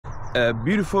A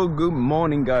beautiful good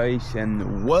morning, guys,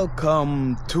 and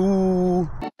welcome to...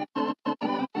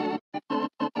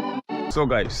 So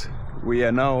guys, we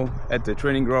are now at the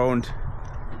training ground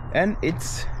and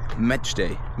it's match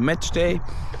day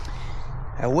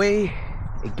away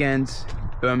against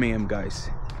Birmingham, guys.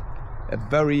 A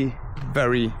very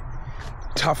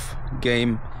tough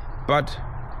game, but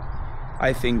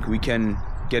I think we can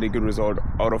get a good result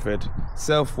out of it.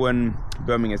 When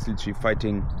Birmingham is literally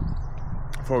fighting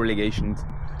for relegation,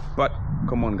 but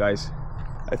come on, guys,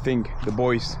 I think the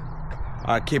boys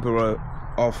are capable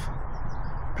of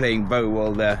playing very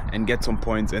well there and get some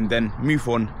points and then move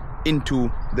on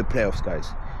into the playoffs,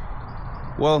 guys.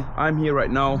 Well, I'm here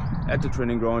right now at the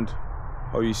training ground,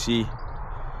 how you see.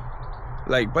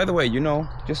 Like, by the way, you know,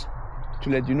 just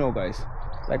to let you know, guys,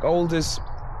 like all this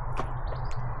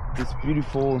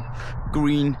beautiful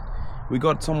green, we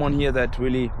got someone here that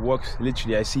really works.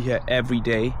 Literally, I see her every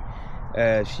day.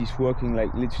 She's working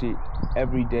like literally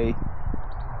every day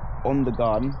on the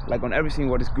garden, like on everything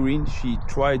what is green. She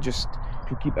tried just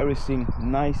to keep everything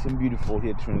nice and beautiful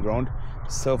here at the training ground.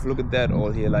 So look at that,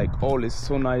 all here, like all is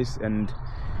so nice. And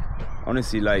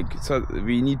honestly, like, so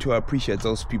we need to appreciate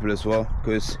those people as well,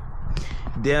 because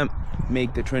they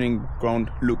make the training ground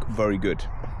look very good.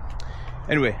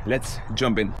 Anyway, let's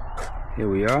jump in. Here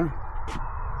we are.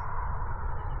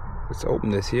 Let's open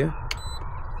this here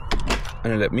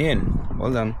and let me in.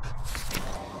 Well done.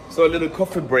 So a little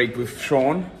coffee break with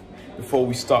Sean before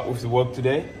we start with the work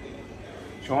today.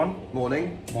 Sean,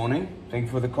 morning. Thank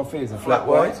you for the coffee. It's a flat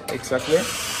white. Exactly.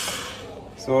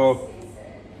 So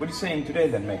what are you saying today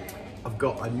then, mate? I've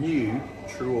got a new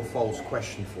true or false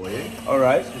question for you. All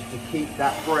right. Just to keep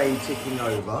that brain ticking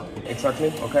over.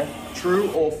 Exactly. Okay.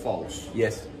 True or false?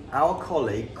 Yes. Our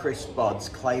colleague Chris Budd's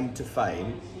claim to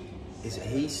fame is that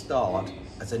he starred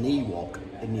as an Ewok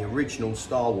in the original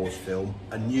Star Wars film,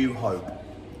 A New Hope.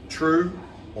 True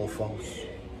or false?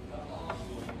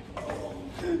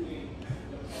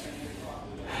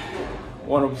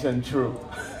 %100% true.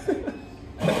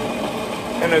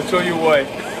 And I'll show you why.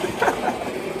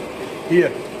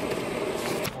 Here.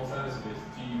 Alternative is,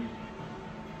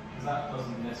 because that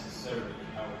doesn't necessarily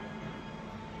help.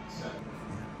 So,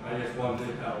 I just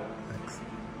wondered how.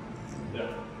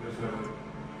 Yeah, because we're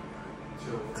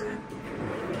 2 or 3.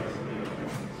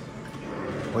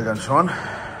 Well done, Sean.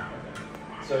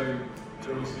 So,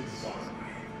 when you speak to someone,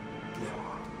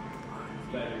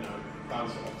 let him know,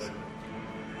 bounce it off them.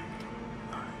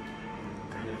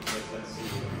 And then let's see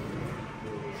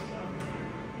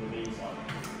in the meantime,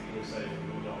 we'll say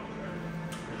we'll not train.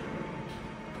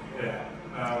 Yeah.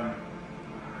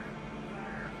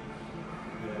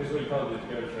 Because what you can't do is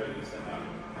go train and stay out.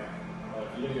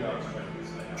 If you don't go out to train and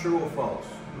stay out. True or false?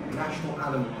 The national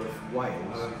animal of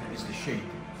Wales is the sheep.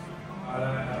 I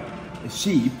don't know how. A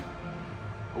sheep?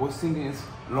 I was thinking it's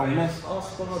Loch Ness.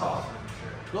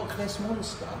 Loch Ness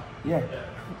Monster? Yeah.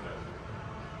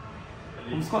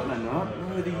 From Scotland, right?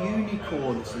 No, the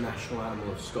unicorn is the national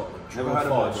animal of Scotland. True Never or heard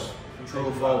of false? it. True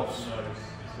or false?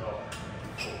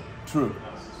 True.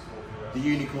 The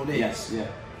unicorn is? Yes,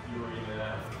 yeah.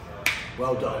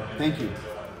 Well done. Thank you.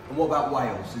 And what about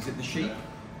Wales? Is it the sheep?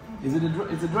 Is it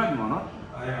it's a dragon or not?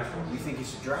 You think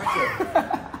it's a dragon?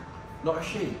 Not a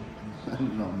sheep?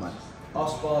 No, man.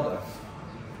 Ask Bardo.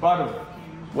 Bardo,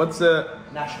 what's the...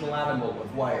 National animal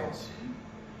of Wales?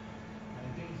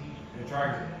 The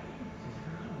dragon.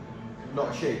 Not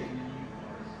a sheep.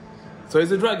 So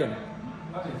it's a dragon?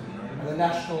 And the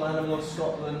national animal of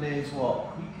Scotland is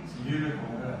what?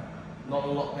 Unicorn. Not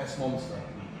the Loch Ness Monster.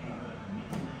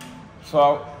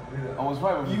 So I was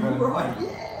right with You you. were right,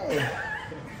 yeah!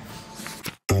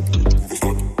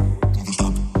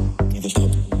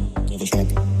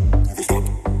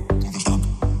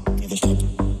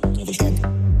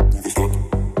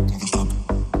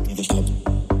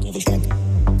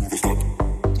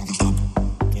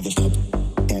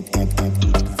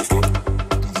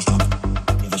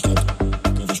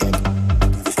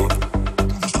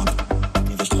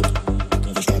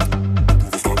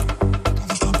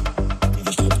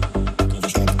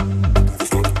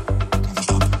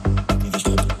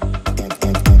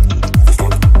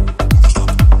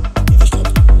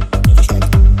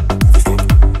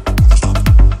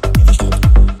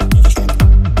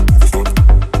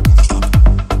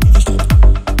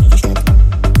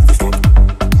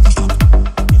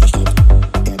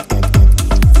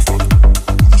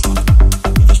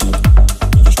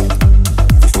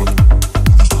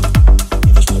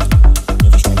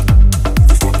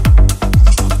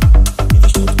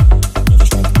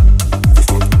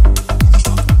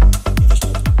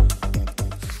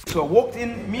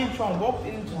 Me and Sean walked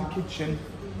into the kitchen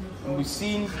and we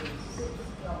seen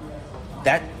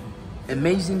that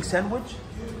amazing sandwich.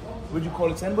 Would you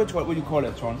call it sandwich? What would you call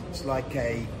it, Sean? It's like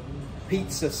a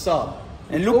pizza sub.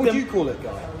 And What look, would you call it,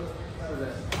 guy?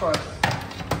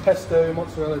 Pesto,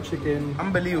 mozzarella chicken.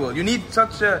 unbelievable. You need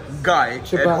such a guy at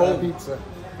Ciabatta home. pizza.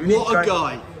 You need What a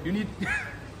guy. You need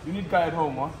you need guy at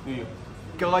home, huh? Do you?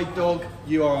 Guy dog,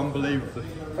 you are unbelievable.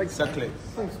 Exactly.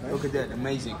 Thanks, mate. Look at that,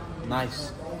 amazing,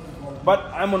 nice. But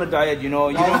I'm on a diet, you know.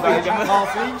 You don't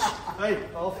Half diet. each. Hey,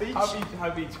 half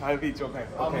each. Half each. Okay.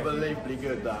 Unbelievably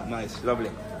good, that. Nice, lovely.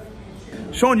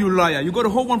 Sean, you liar! You got a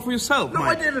whole one for yourself. No, mate.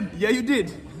 I didn't. Yeah, you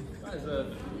did. That is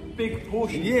a big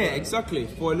portion. Yeah, exactly.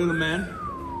 For a little man.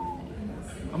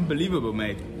 Unbelievable,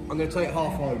 mate. I'm going to take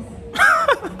half home.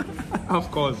 Of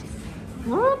course.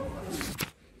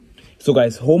 So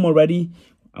guys, home already.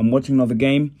 I'm watching another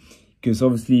game because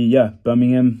obviously, yeah,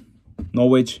 Birmingham,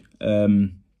 Norwich,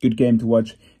 good game to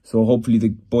watch. So hopefully the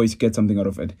boys get something out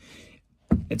of it.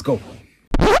 Let's go.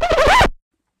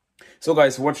 So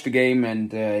guys, watch the game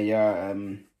and yeah,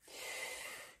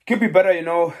 could be better, you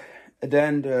know. At the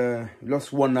end,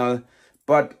 lost 1-0,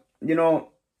 but you know,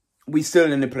 we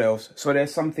still in the playoffs. So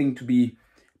there's something to be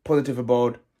positive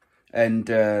about, and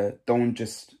don't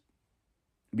just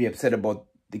be upset about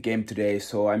the game today.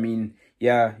 So I mean,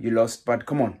 yeah, you lost, but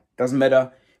come on, doesn't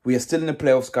matter. We are still in the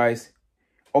playoffs, guys.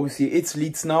 Obviously, it's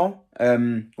Leeds now.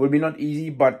 Will be not easy,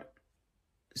 but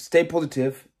stay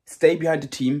positive, stay behind the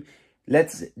team.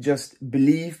 Let's just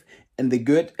believe in the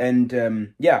good,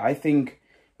 and yeah, I think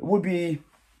it would be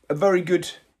a very good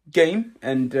game,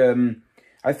 and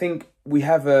I think we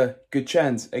have a good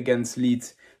chance against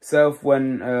Leeds self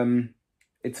when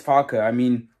it's Farke. I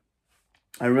mean,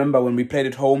 I remember when we played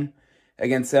at home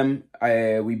against them,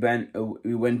 we went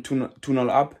 2-0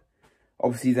 up.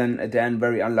 Obviously, then at the end,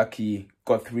 very unlucky,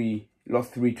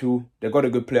 lost 3-2. They got a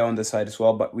good player on the side as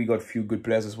well, but we got a few good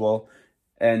players as well.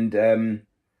 And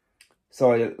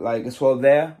so, like, as well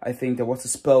there, I think there was a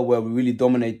spell where we really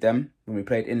dominate them when we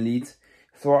played in Leeds.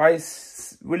 So I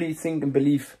really think and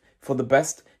believe for the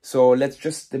best. So let's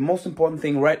just, the most important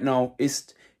thing right now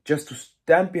is just to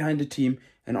stand behind the team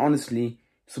and honestly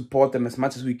support them as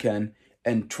much as we can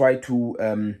and try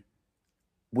to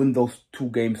win those 2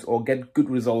 games or get good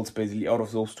results basically out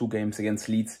of those 2 games against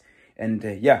Leeds. And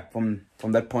yeah, from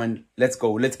that point, let's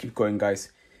go. Let's keep going,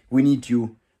 guys. We need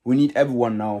you. We need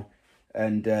everyone now.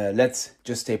 And let's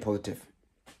just stay positive.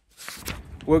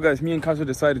 Well, guys, me and Kasia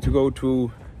decided to go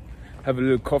to have a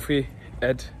little coffee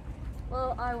at...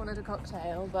 Well, I wanted a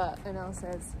cocktail, but Enel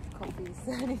says coffee's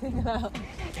anything about.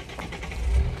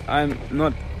 I'm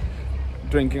not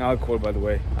drinking alcohol, by the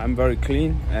way. I'm very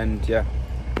clean, and yeah,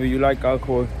 if you like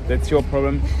alcohol, that's your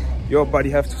problem. Your body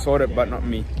has to sort it, but not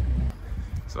me.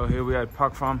 So here we are at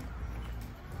Park Farm.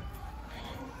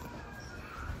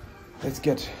 Let's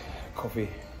get coffee.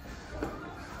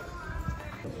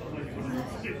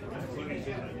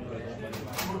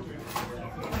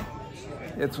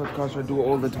 That's what Kasia do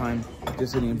all the time,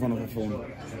 just sitting in front of her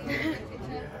phone.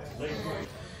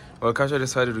 Well, Kasia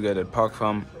decided to get at Park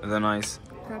Farm the nice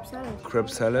crab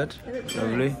salad,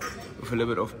 lovely, with a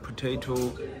little bit of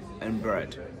potato and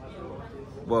bread.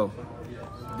 Well,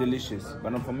 delicious,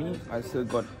 but not for me. I still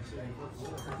got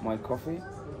my coffee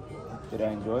that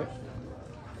I enjoy.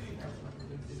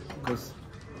 Cause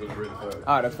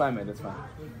that's fine, mate. That's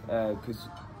fine. Cause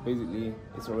basically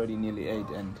it's already nearly 8,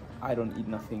 and I don't eat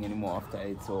nothing anymore after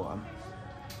 8, so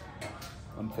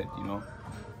I'm fit, you know.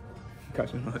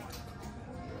 Kasia not.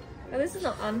 Oh, this is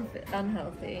not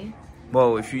unhealthy.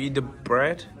 Well, if you eat the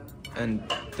bread and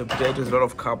the potato, is a lot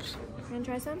of carbs. You want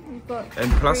to try some? You've got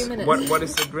And plus, 3 minutes. what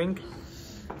is the drink?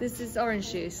 This is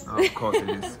orange juice. Oh, of course it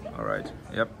is. All right.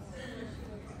 Yep.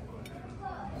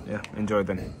 Yeah. Enjoy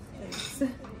then. Thanks.